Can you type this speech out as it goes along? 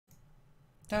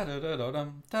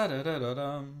Da-da-da-da-dum,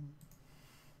 da-da-da-da-dum.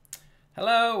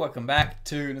 Hello, welcome back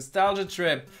to Nostalgia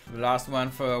Trip, the last one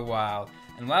for a while,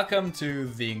 and welcome to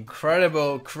the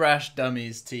incredible Crash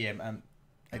Dummies team. And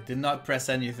I did not press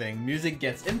anything. Music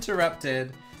gets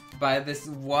interrupted by this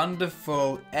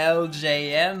wonderful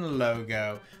LJN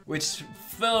logo, which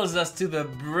fills us to the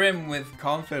brim with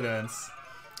confidence.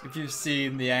 If you've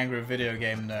seen the Angry Video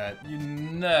Game Nerd, you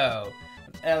know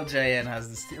LJN has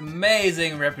this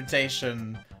amazing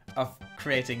reputation of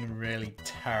creating really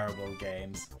terrible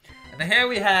games. And here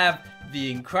we have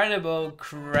the incredible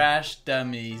Crash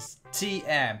Dummies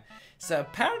TM. So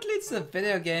apparently it's a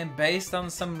video game based on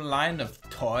some line of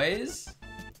toys,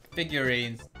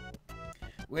 figurines,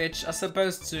 which are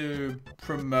supposed to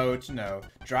promote, you know,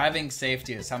 driving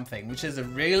safety or something, which is a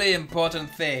really important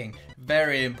thing,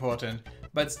 very important.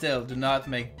 But still, do not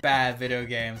make bad video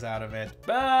games out of it.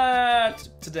 But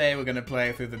today we're gonna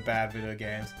play through the bad video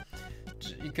games.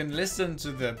 You can listen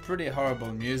to the pretty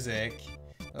horrible music.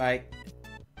 Like,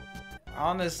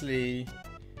 honestly,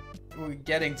 we're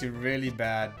getting to really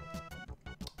bad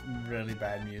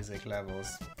music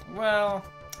levels. Well,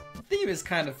 the theme is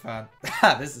kind of fun.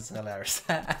 This is hilarious.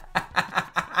 And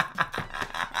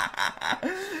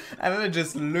then it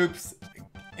just loops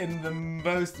in the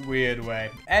most weird way.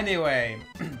 Anyway,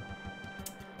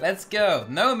 let's go.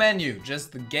 No menu,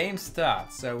 just the game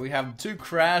starts. So we have two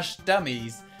Crash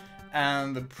Dummies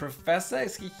and the Professor.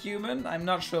 Is he human? I'm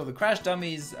not sure. The Crash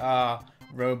Dummies are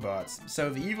robots.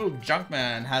 So the evil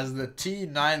Junkman has the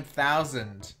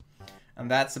T9000,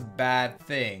 and that's a bad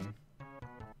thing.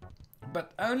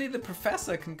 But only the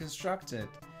Professor can construct it.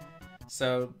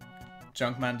 So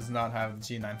Junkman does not have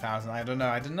the T9000. I don't know.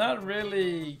 I did not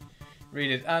really read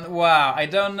it. And wow, I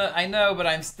don't know. I know, but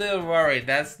I'm still worried.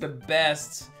 That's the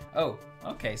best. Oh,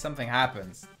 okay, something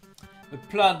happens. The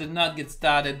plot did not get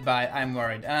started by I'm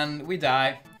worried, and we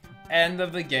die. End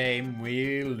of the game,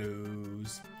 we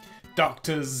lose.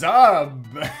 Dr.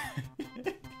 Zub!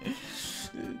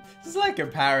 It's like a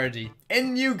parody.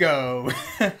 In you go!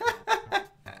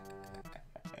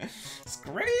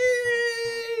 Screech!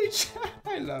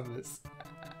 I love this.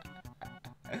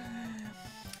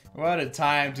 What a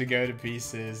time to go to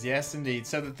pieces. Yes, indeed.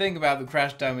 So the thing about the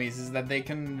Crash Dummies is that they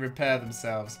can repair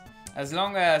themselves. As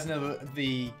long as, you know,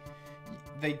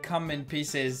 they come in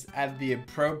pieces at the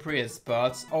appropriate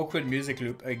spots. Awkward music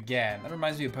loop again. That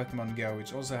reminds me of Pokemon Go,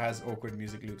 which also has awkward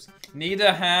music loops. Need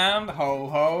a hand? Ho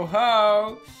ho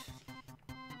ho!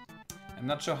 I'm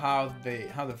not sure how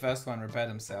the first one repaired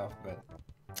himself, but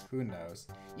who knows.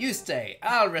 You stay.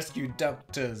 I'll rescue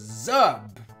Dr.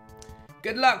 Zub.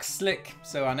 Good luck, Slick.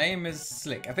 So our name is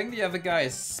Slick. I think the other guy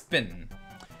is Spin.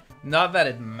 Not that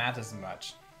it matters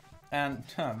much. And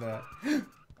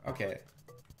okay.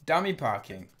 Dummy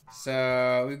parking.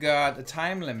 So we got a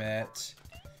time limit.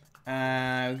 We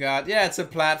got, yeah, it's a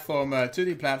platformer,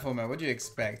 2D platformer. What do you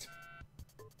expect?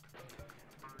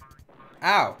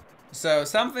 Ow. So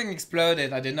something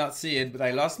exploded. I did not see it, but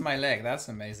I lost my leg. That's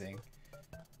amazing.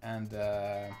 And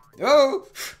oh!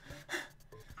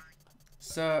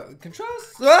 So,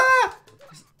 controls? Ah!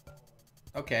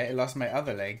 Okay, I lost my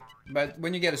other leg. But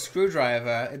when you get a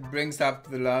screwdriver, it brings up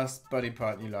the last body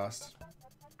part you lost.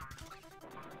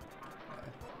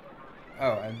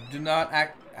 Oh, and do not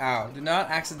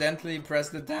accidentally press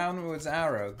the downwards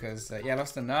arrow, because, yeah, I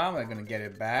lost an arm, I'm gonna get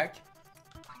it back.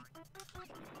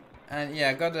 And,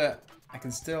 yeah, I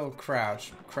can still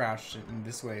crouch, in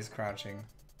this way is crouching.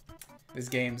 This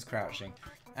game's crouching.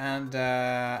 And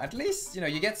at least, you know,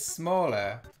 you get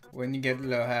smaller when you get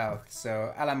low health.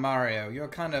 So, a la Mario, you're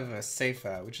kind of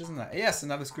safer, which isn't that? Yes,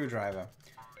 another screwdriver.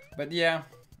 But yeah,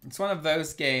 it's one of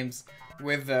those games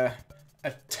with a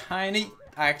tiny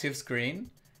active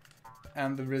screen.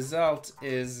 And the result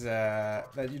is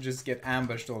that you just get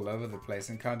ambushed all over the place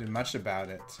and can't do much about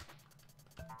it.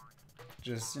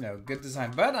 Just, you know, good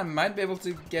design. But I might be able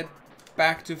to get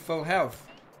back to full health.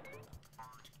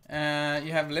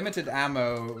 You have limited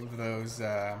ammo of those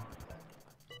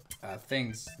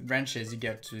things, wrenches you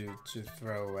get to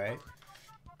throw away.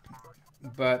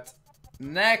 But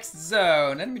next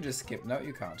zone, let me just skip. No,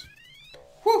 you can't.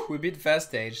 Whew, we beat the first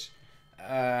stage.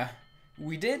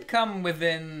 We did come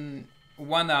within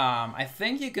one arm. I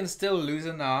think you can still lose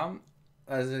an arm,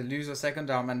 lose a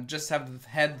second arm, and just have the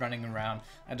head running around.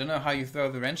 I don't know how you throw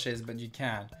the wrenches, but you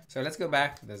can. So let's go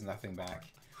back. There's nothing back.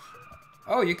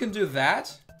 Oh, you can do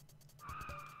that?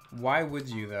 Why would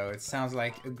you, though? It sounds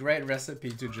like a great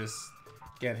recipe to just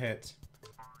get hit.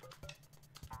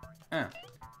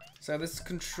 So this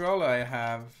controller I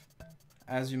have,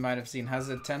 as you might have seen, has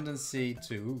a tendency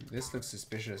to... Ooh, this looks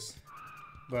suspicious.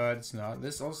 But it's not.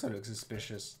 This also looks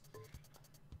suspicious.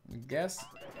 I guess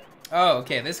Oh,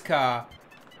 okay, this car.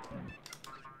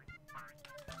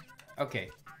 Okay,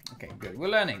 okay, good. We're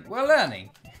learning. We're learning.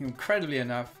 Incredibly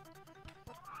enough.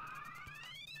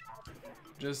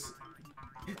 Just...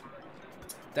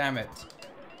 Damn it.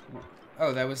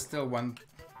 Oh, there was still one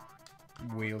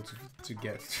wheel to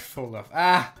get to fall off.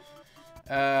 Ah!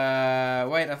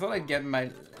 Wait, I thought I'd get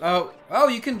my... Oh,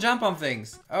 you can jump on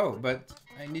things. Oh, but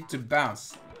I need to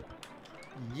bounce.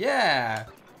 Yeah!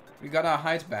 We got our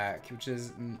height back, which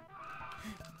is...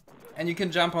 And you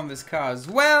can jump on this car as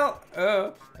well.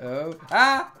 Oh,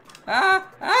 ah!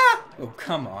 Oh,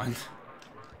 come on.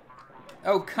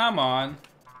 Oh, come on.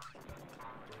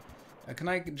 Can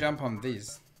I jump on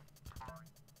these?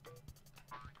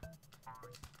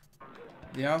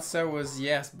 The answer was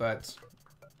yes, but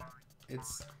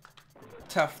it's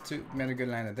tough to make a good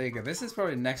liner. There you go. This is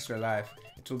probably an extra life.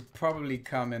 It will probably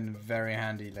come in very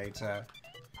handy later.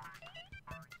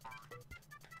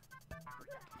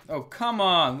 Oh, come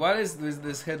on. What is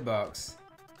this hitbox?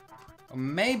 Or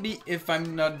maybe if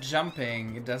I'm not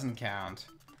jumping, it doesn't count.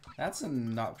 That's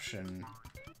an option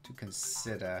to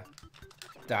consider.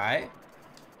 Die.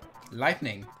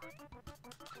 Lightning.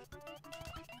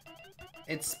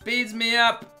 It speeds me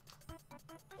up.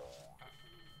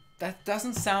 That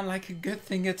doesn't sound like a good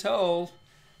thing at all.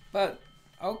 But,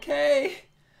 okay.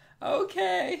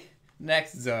 Okay.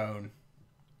 Next zone.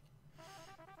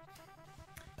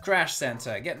 Crash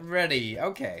center. Get ready.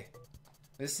 Okay.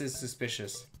 This is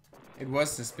suspicious. It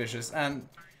was suspicious. And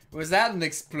was that an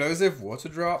explosive water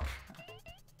drop?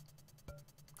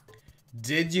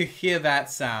 Did you hear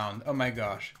that sound? Oh my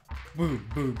gosh. Boo,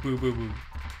 boo, boo, boo, boo.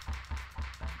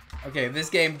 Okay, this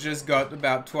game just got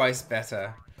about twice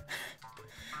better.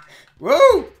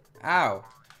 Whoa! Ow.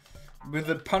 With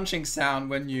the punching sound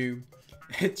when you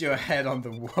hit your head on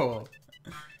the wall.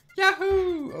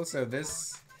 Yahoo! Also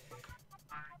this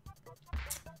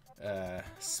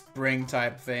spring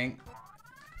type thing.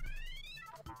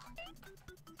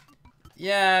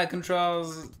 Yeah,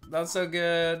 controls not so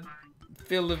good.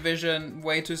 Field of vision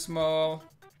way too small.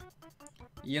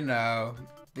 You know,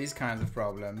 these kinds of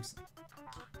problems.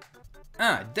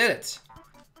 Ah, I did it!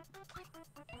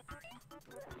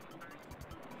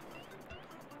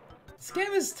 This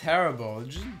game is terrible.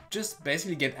 Just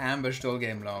basically get ambushed all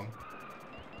game long.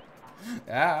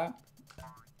 Ah.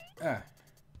 Ah.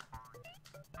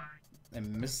 I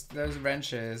missed those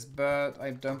wrenches, but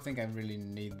I don't think I really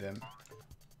need them.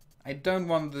 I don't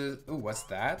want the... Ooh, what's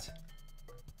that?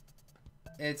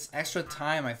 It's extra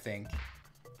time, I think.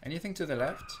 Anything to the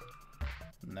left?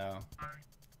 No.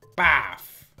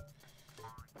 Baff!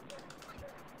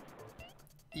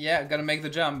 Yeah, gotta make the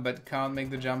jump, but can't make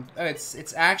the jump. Oh,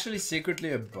 it's actually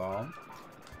secretly a bomb.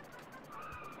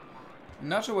 I'm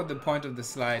not sure what the point of the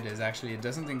slide is, actually. It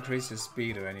doesn't increase your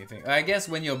speed or anything. I guess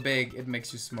when you're big, it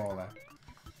makes you smaller.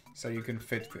 So you can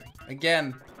fit good.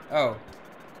 Again. Oh.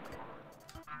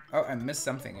 Oh, I missed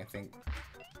something, I think.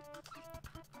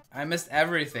 I missed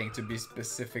everything, to be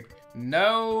specific.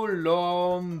 No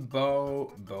lawn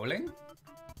bowling?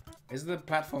 Is the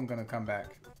platform gonna come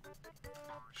back?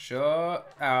 Sure.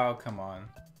 Oh, come on.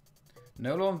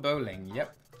 No lawn bowling.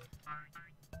 Yep.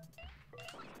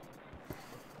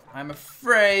 I'm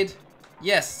afraid.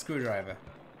 Yes, screwdriver.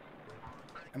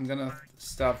 I'm gonna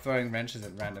start throwing wrenches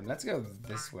at random. Let's go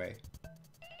this way.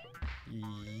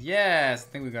 Yes,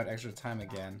 I think we got extra time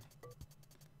again.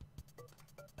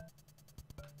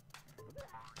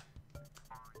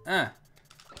 Ah.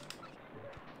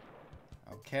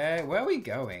 Okay, where are we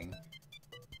going?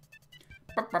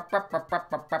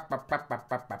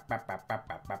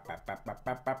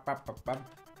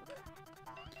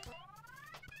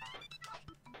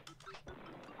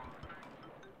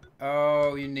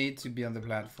 Oh, you need to be on the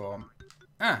platform.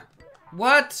 Ah,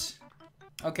 what?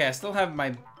 Okay, I still have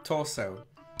my torso.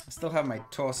 I still have my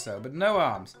torso, but no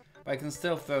arms. But I can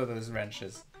still throw those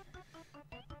wrenches.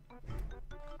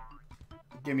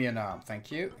 Give me an arm,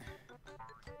 thank you.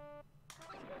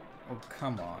 Oh,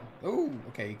 come on. Ooh,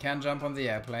 okay, you can jump on the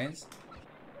airplanes.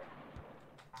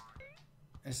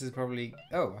 This is probably...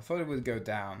 Oh, I thought it would go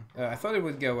down. I thought it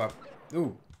would go up.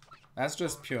 Ooh, that's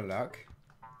just pure luck.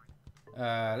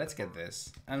 Let's get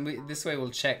this. And this way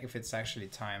we'll check if it's actually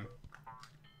time.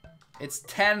 It's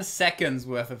 10 seconds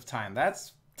worth of time.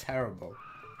 That's terrible.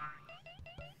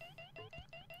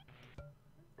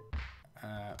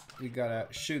 We gotta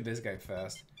shoot this guy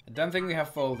first. I don't think we have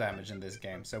fall damage in this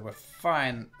game, so we're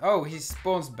fine. Oh, he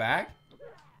spawns back?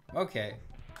 Okay.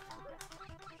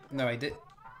 No, I did...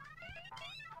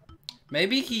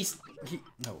 Maybe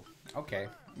no. Okay.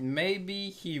 Maybe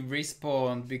he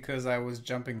respawned because I was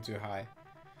jumping too high.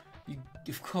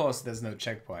 Of course there's no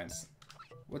checkpoints.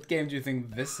 What game do you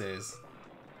think this is?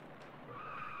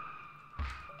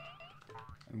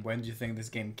 And when do you think this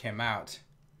game came out?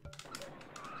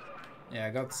 Yeah, I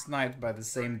got sniped by the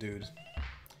same dude.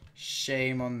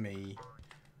 Shame on me.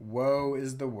 Woe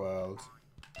is the world.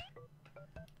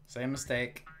 Same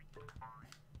mistake.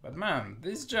 But man,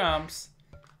 these jumps,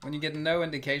 when you get no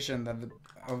indication that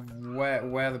of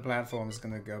where the platform is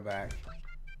gonna go back.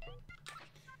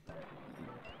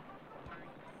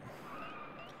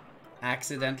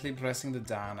 Accidentally pressing the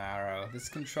down arrow. This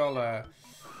controller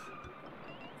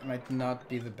might not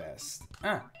be the best.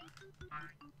 Ah!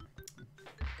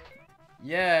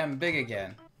 Yeah, I'm big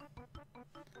again.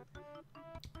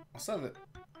 Also,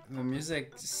 the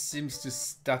music seems to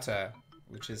stutter,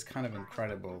 which is kind of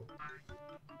incredible.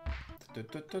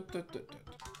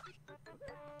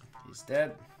 He's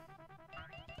dead.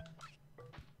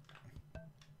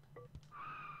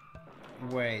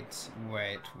 Wait.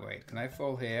 Can I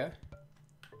fall here?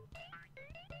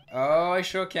 Oh, I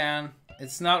sure can.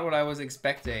 It's not what I was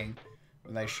expecting,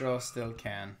 but I sure still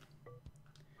can.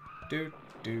 Do.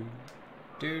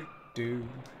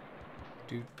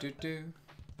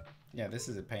 Yeah, this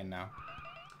is a pain now.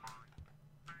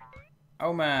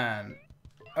 Oh man.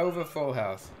 Over full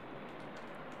health.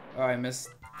 Oh, I missed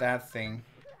that thing.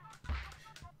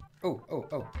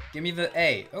 Oh. Give me the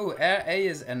A. Oh, A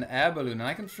is an air balloon and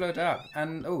I can float up.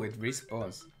 And oh, it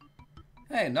respawns.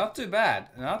 Hey, not too bad.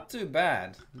 Not too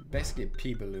bad. Basically a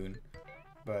P balloon.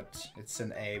 But it's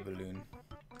an A balloon.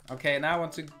 Okay, now I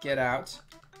want to get out.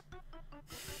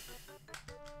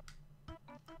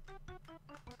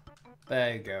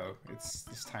 There you go.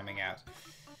 It's timing out.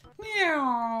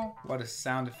 Meow. What a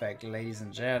sound effect, ladies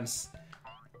and gents.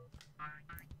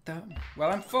 Well,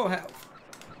 I'm full health.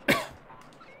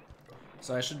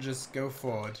 So I should just go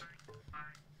forward.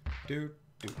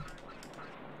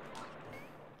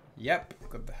 Yep,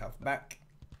 got the health back.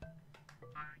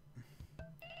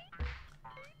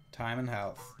 Time and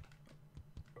health.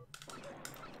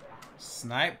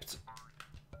 Sniped.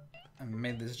 I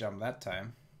made this jump that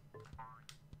time.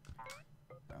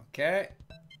 Okay.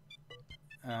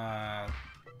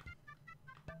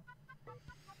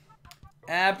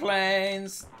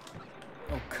 Airplanes!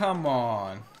 Oh, come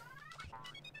on.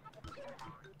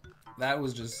 That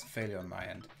was just failure on my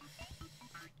end.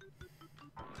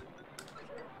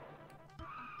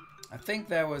 I think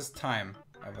there was time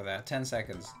over there. 10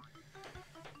 seconds.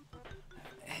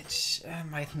 It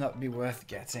might not be worth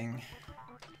getting.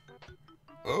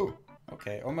 Oh!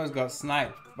 Okay, almost got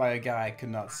sniped by a guy I could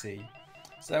not see.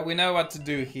 So we know what to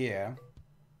do here.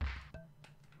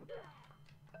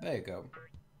 There you go.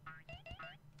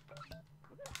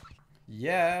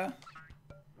 Yeah.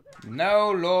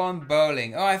 No lawn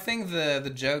bowling. Oh, I think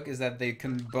the joke is that they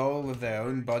can bowl with their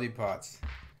own body parts.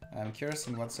 I'm curious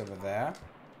on what's over there.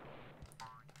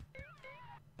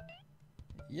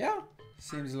 Yeah,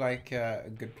 seems like a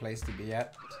good place to be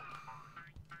at.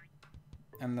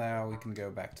 And now we can go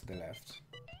back to the left.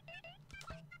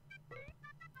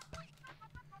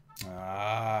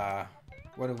 Ah.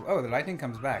 Oh, the lightning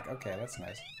comes back. Okay, that's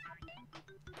nice.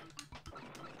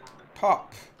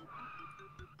 Pop.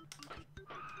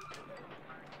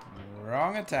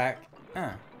 Wrong attack.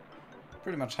 Ah.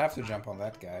 Pretty much have to jump on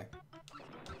that guy.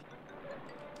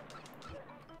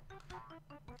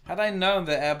 Had I known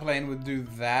the airplane would do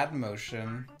that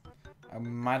motion, I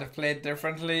might have played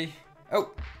differently.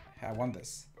 Oh, I won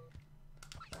this.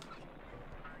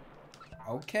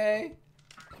 Okay.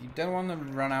 You don't want to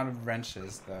run out of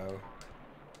wrenches, though.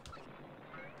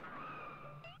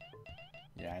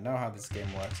 Yeah, I know how this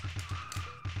game works.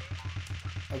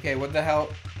 Okay, what the hell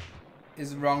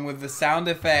is wrong with the sound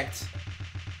effect?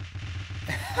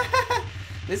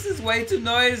 This is way too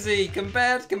noisy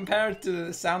compared to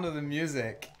the sound of the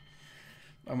music.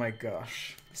 Oh my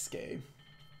gosh, this game.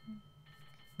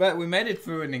 But we made it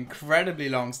through an incredibly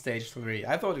long stage 3.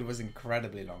 I thought it was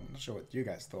incredibly long. Not sure what you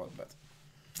guys thought, but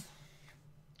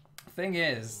thing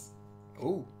is,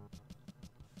 oh,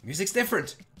 music's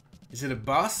different. Is it a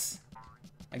boss?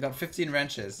 I got 15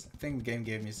 wrenches. I think the game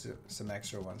gave me some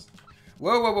extra ones.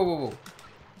 Whoa.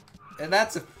 And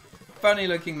that's a funny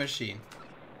looking machine.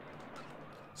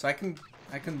 So I can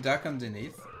duck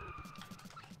underneath.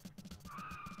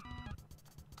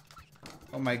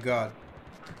 Oh my god.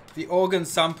 The organ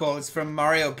sample is from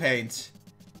Mario Paint.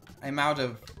 I'm out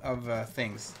of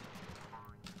things.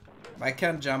 I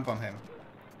can't jump on him.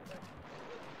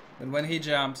 But when he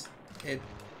jumps,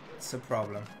 it's a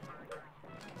problem.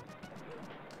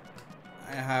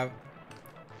 I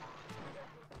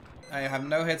have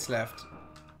no hits left.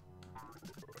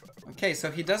 Okay,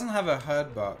 so he doesn't have a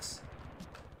hurt box.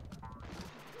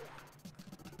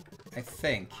 I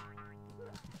think.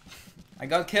 I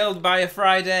got killed by a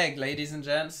fried egg, ladies and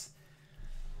gents.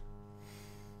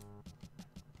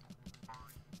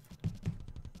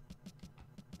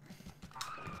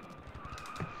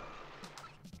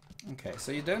 Okay,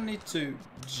 so you don't need to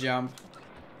jump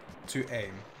to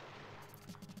aim.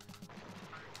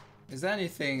 Is there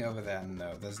anything over there?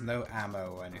 No, there's no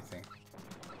ammo or anything.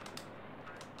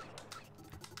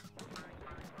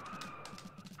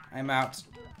 I'm out.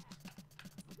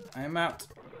 I'm out.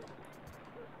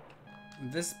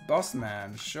 This boss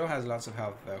man sure has lots of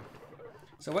health though.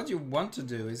 So what you want to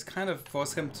do is kind of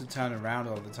force him to turn around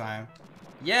all the time.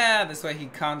 Yeah, this way he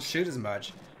can't shoot as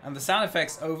much. And the sound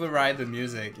effects override the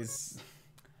music. It's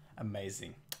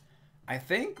amazing. I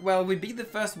think, well, we beat the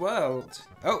first world.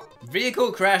 Oh,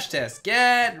 vehicle crash test.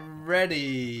 Get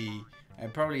ready. I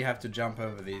probably have to jump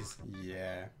over these.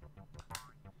 Yeah.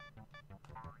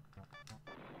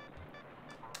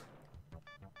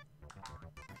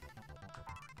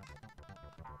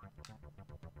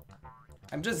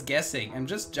 I'm just guessing. I'm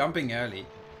just jumping early.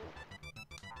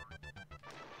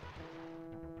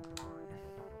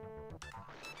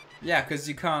 Yeah, because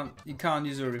you can't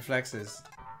use your reflexes.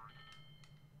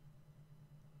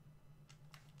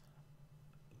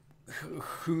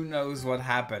 Who knows what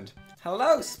happened?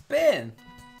 Hello, Spin!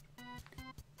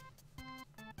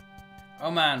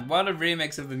 Oh man, what a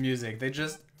remix of the music. They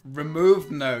just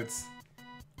removed notes.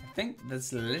 I think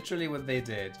that's literally what they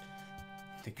did.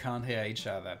 They can't hear each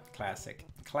other. Classic.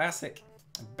 Classic.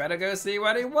 Better go see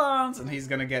what he wants, and he's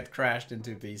gonna get crashed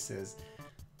into pieces.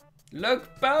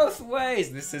 Look both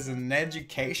ways! This is an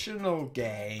educational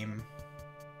game.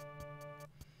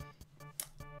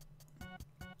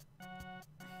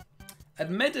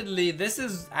 Admittedly, this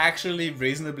is actually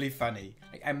reasonably funny.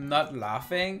 Like, I'm not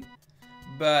laughing,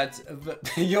 but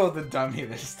you're the dummy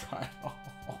this time.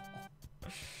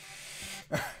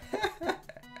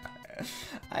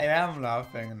 I am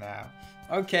laughing now.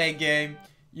 Okay, game.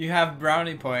 You have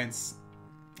brownie points.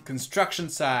 Construction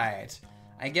site.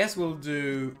 I guess we'll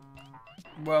do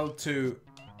World 2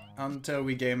 until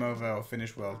we game over or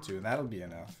finish World 2. That'll be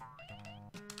enough.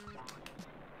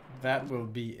 That will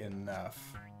be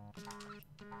enough.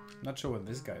 Not sure what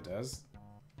this guy does.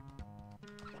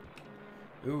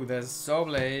 Ooh, there's saw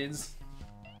blades.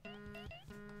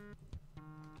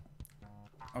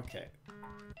 Okay.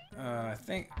 I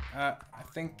think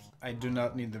I do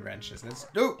not need the wrenches. Let's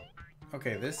do.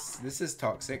 Okay, this is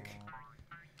toxic.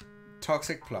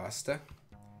 Toxic plaster.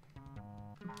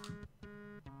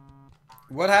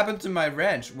 What happened to my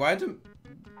wrench? Why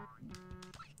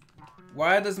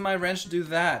does my wrench do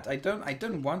that? I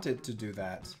don't want it to do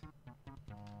that.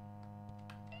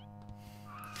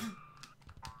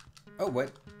 Oh,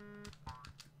 what?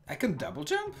 I can double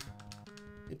jump?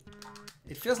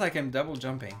 It feels like I'm double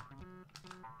jumping.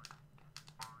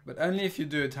 But only if you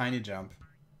do a tiny jump.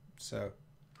 So,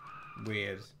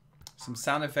 weird. Some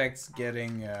sound effects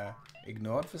getting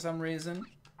ignored for some reason.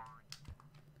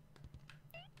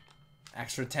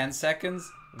 Extra 10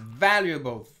 seconds.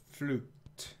 Valuable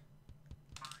flute.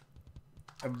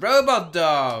 A robot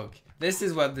dog! This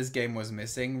is what this game was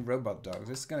missing. Robot dogs.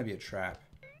 This is gonna be a trap.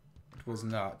 It was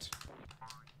not.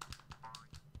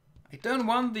 I don't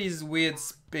want these weird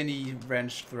spinny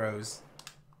wrench throws.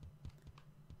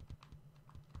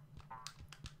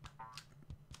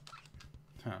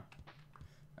 Huh.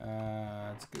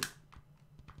 That's good.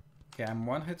 Okay, I'm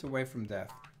 1 hit away from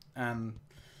death. And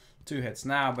 2 hits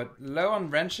now, but low on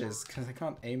wrenches because I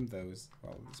can't aim those.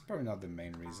 Well, it's probably not the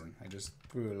main reason. I just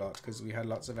threw a lot because we had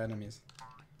lots of enemies.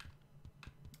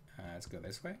 Let's go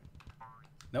this way.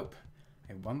 Nope.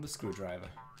 I won the screwdriver.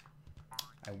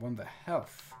 I won the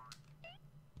health.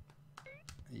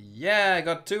 Yeah, I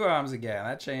got 2 arms again.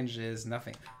 That changes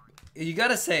nothing. You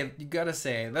gotta say,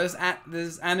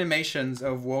 those animations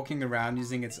of walking around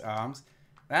using its arms,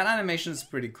 that animation is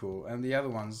pretty cool, and the other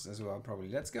ones as well, probably.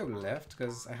 Let's go left,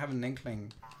 because I have an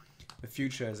inkling the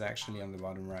future is actually on the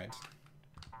bottom right.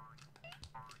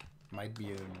 Might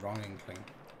be a wrong inkling.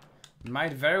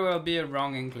 Might very well be a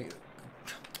wrong inkling.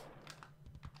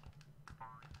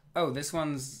 Oh, this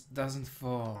one's doesn't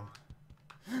fall.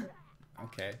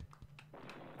 Okay.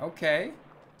 Okay.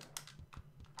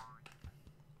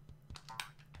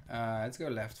 Let's go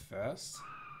left first.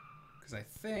 Because I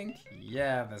think,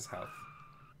 yeah, there's health.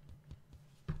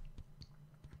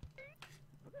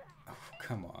 Oh,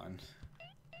 come on.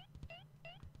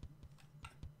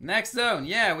 Next zone.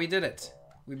 Yeah, we did it.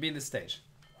 We beat the stage.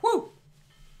 Woo!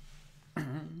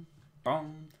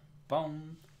 Boom,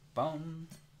 boom, boom,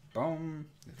 boom.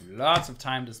 There's lots of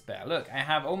time to spare. Look, I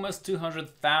have almost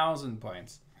 200,000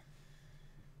 points.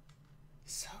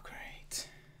 So great.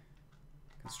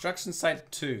 Construction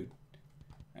site 2.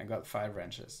 I got 5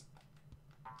 wrenches.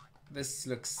 This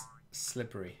looks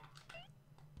slippery.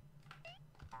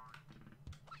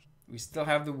 We still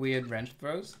have the weird wrench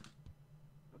throws.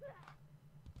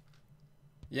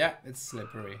 Yeah, it's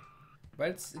slippery.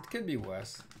 But it could be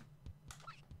worse.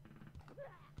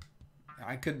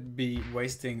 I could be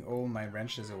wasting all my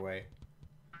wrenches away.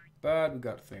 But we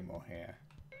got 3 more here.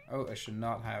 Oh, I should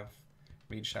not have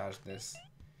recharged this.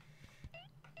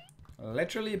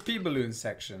 Literally a pea balloon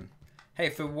section. Hey,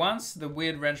 for once the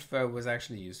weird wrench throw was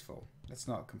actually useful. Let's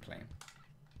not complain.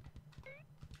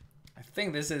 I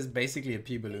think this is basically a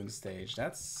pea balloon stage.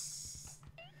 That's...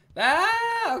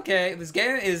 Ah, okay. This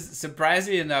game is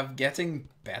surprisingly enough getting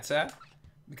better.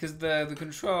 Because the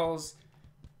controls...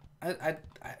 I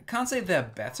can't say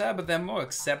they're better, but they're more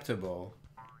acceptable.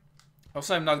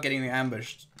 Also, I'm not getting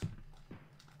ambushed.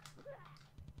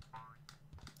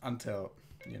 Until,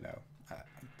 you know...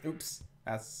 oops.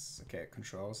 That's... okay,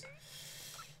 controls.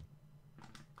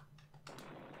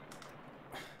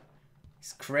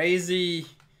 These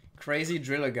crazy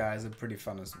driller guys are pretty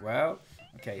fun as well.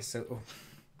 Okay, so... oh,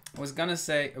 I was gonna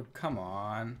say... oh, come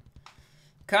on.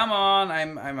 Come on!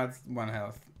 I'm at 1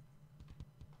 health.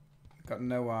 Got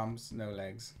no arms, no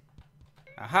legs.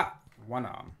 Aha! 1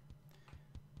 arm.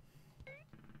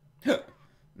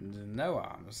 No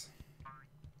arms.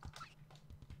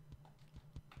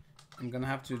 I'm gonna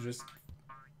have to just...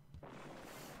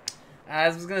 I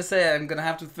was gonna say I'm gonna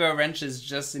have to throw wrenches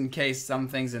just in case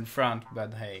something's in front,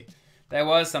 but hey. There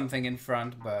was something in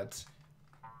front, but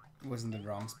it wasn't the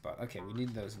wrong spot. Okay, we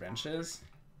need those wrenches.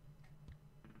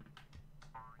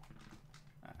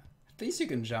 At least you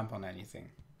can jump on anything.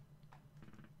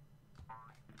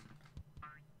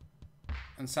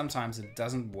 And sometimes it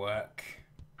doesn't work.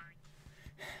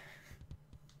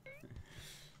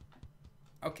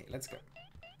 Okay, let's go.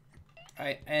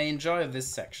 I enjoy this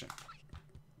section.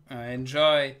 I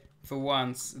enjoy, for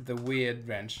once, the weird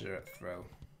wrench throw.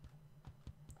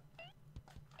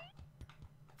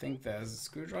 I think there's a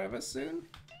screwdriver soon?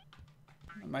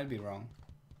 I might be wrong.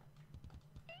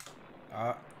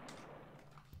 Ah.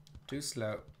 Too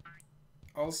slow.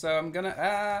 Also, I'm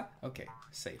gonna... okay,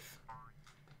 safe.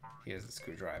 Here's the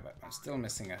screwdriver. I'm still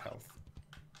missing a health.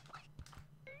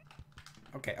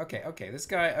 Okay. This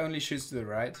guy only shoots to the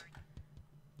right.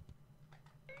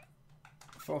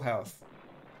 Full health.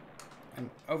 And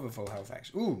over full health,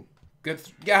 actually. Ooh! Good.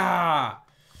 Yeah!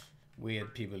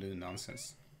 Weird pea balloon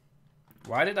nonsense.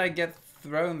 Why did I get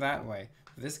thrown that way?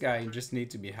 This guy, you just need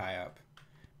to be high up.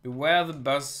 Beware the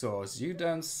buzzsaws. You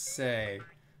don't say.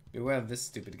 Beware this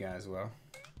stupid guy as well.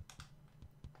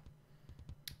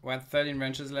 We had 13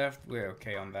 wrenches left. We're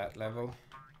okay on that level.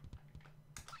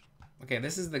 Okay,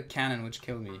 this is the cannon which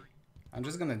killed me. I'm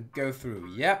just gonna go through.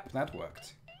 Yep, that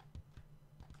worked.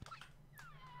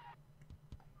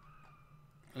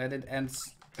 Let it end.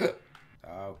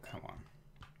 Oh, come on.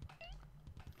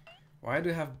 Why do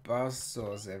you have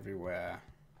buzzsaws everywhere?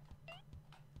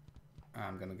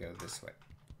 I'm gonna go this way.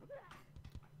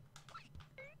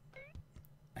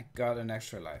 I got an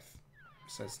extra life,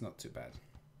 so it's not too bad.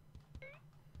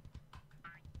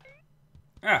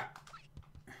 Ah!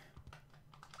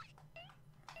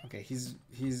 Okay, he's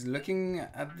looking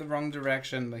at the wrong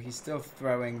direction, but he's still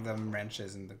throwing them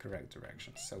wrenches in the correct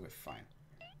direction, so we're fine.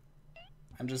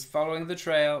 I'm just following the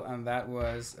trail, and that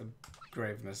was a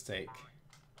grave mistake.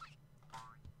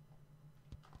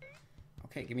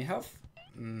 Okay, give me health.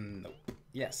 Nope.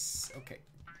 Yes. Okay.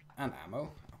 And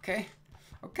ammo. Okay.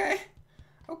 Okay.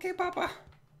 Okay, Papa.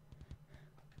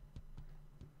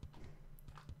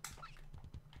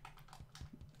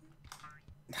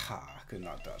 Ha! Could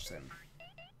not dodge them.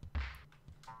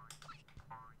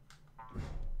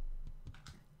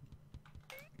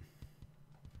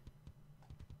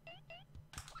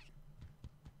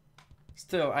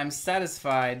 Still, I'm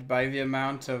satisfied by the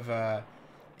amount of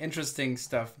interesting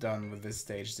stuff done with this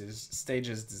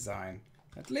stage's design.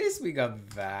 At least we got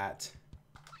that.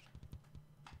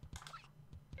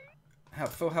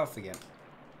 Health, full health again.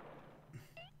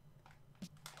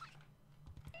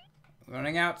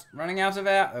 Running out of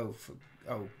air.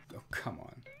 Oh, come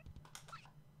on.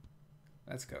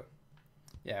 Let's go.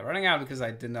 Yeah, running out because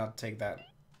I did not take that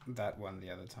one the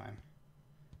other time.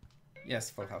 Yes,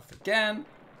 full health again.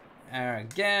 Air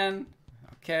again.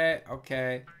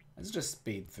 Okay. Let's just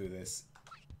speed through this.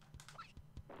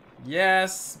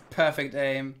 Yes, perfect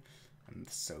aim. And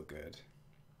so good.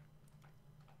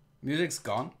 Music's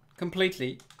gone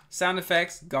completely. Sound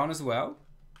effects gone as well.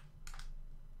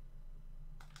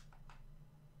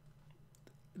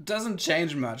 Doesn't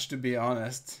change much, to be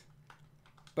honest.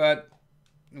 But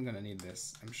I'm gonna need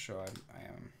this. I'm sure I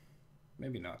am.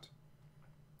 Maybe not.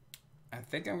 I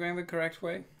think I'm going the correct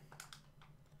way.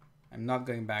 I'm not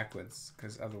going backwards,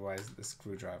 because otherwise the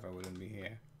screwdriver wouldn't be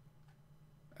here.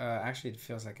 Actually, it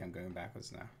feels like I'm going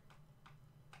backwards now.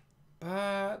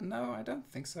 But no, I don't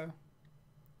think so.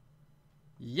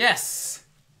 Yes!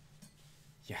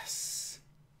 Yes.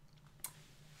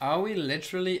 Are we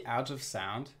literally out of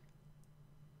sound?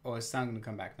 Or is sound gonna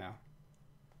come back now?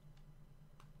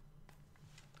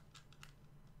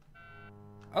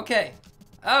 Okay.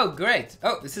 Oh, great.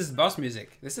 Oh, this is boss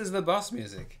music. This is the boss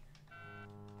music.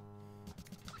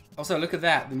 Also, look at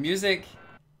that. The music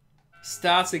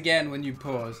starts again when you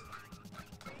pause.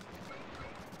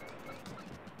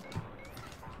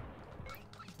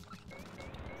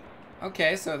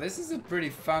 Okay, so this is a pretty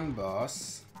fun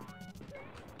boss.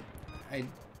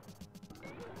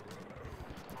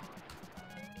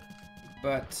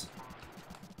 But...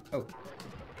 oh.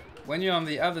 When you're on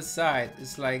the other side,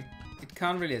 it's like... it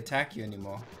can't really attack you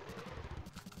anymore.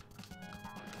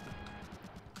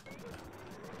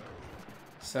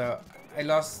 So, I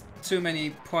lost too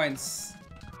many points.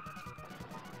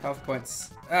 Health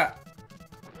points. Ah!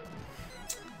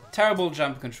 Terrible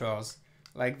jump controls.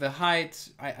 Like the height,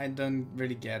 I don't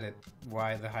really get it.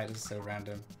 Why the height is so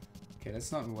random. Okay,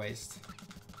 let's not waste.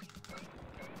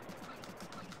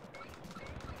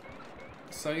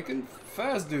 So you can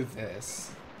first do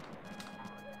this.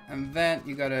 And then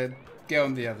you gotta go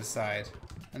on the other side.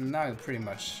 And now you're pretty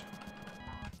much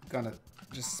gonna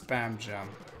just spam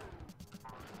jump.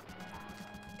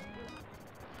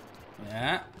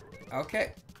 Yeah,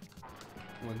 okay.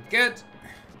 We're good.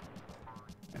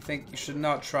 I think you should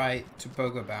not try to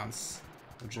pogo bounce.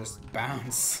 Or just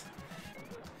bounce.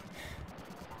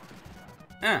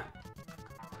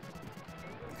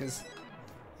 Because,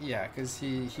 yeah, because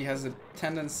he has a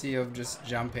tendency of just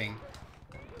jumping.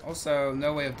 Also,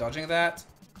 no way of dodging that.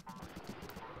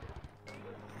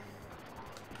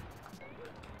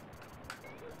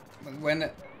 But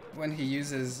when he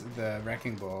uses the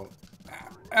wrecking ball,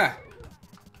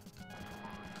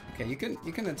 okay, you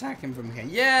can attack him from here.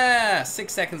 Yeah,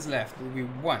 6 seconds left. We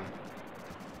won.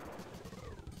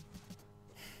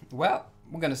 Well,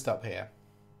 we're gonna stop here.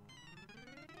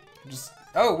 Just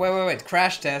wait.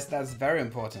 Crash test. That's very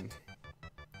important.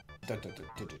 I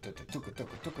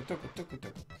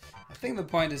think the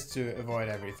point is to avoid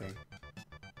everything.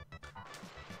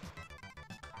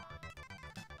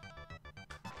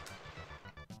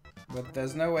 But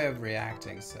there's no way of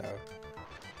reacting, so...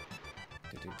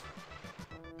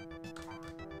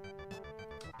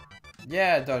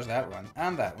 yeah, dodge that one,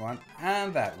 and that one,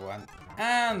 and that one,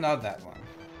 and not that one.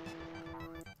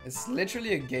 It's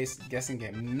literally a guessing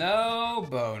game. No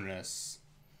bonus.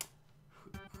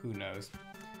 Who knows?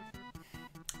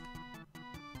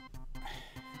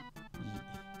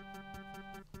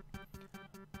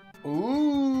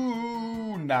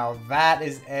 Ooh, now that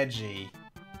is edgy.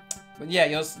 But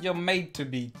yeah, you're made to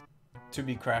be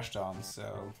crashed on,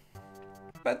 so.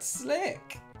 But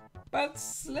slick. But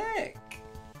slick.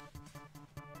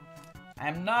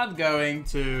 I'm not going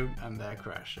to, and they're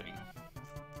crashing.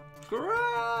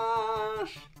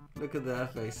 Crash! Look at their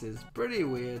faces. Pretty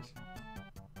weird.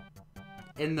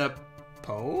 In the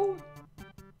pole?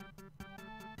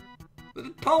 But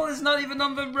the pole is not even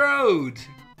on the road!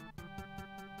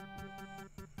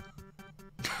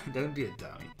 Don't be a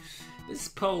dummy. This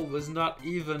pole was not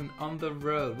even on the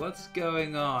road. What's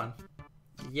going on?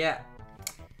 Yeah.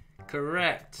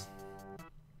 Correct.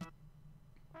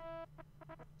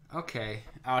 Okay,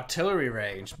 artillery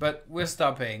range, but we're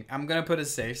stopping. I'm gonna put a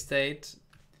save state,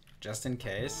 just in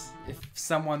case. If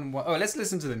someone oh, let's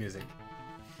listen to the music.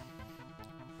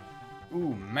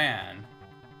 Ooh, man.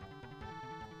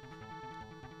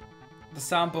 The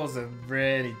samples are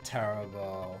really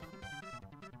terrible.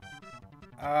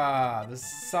 Ah, the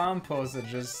samples are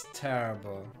just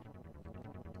terrible.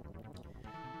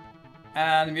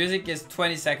 And the music is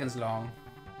 20 seconds long.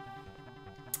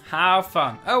 How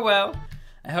fun. Oh well.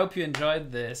 I hope you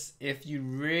enjoyed this. If you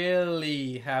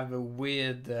really have a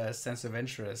weird sense of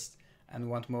interest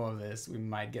and want more of this, we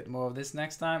might get more of this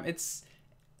next time.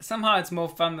 Somehow it's more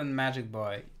fun than Magic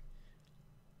Boy.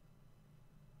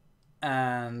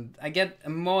 And I get a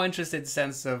more interested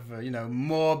sense of, you know,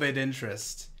 morbid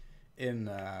interest in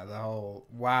the whole,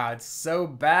 wow, it's so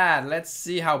bad, let's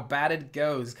see how bad it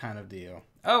goes kind of deal.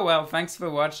 Oh well, thanks for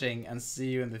watching and see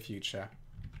you in the future.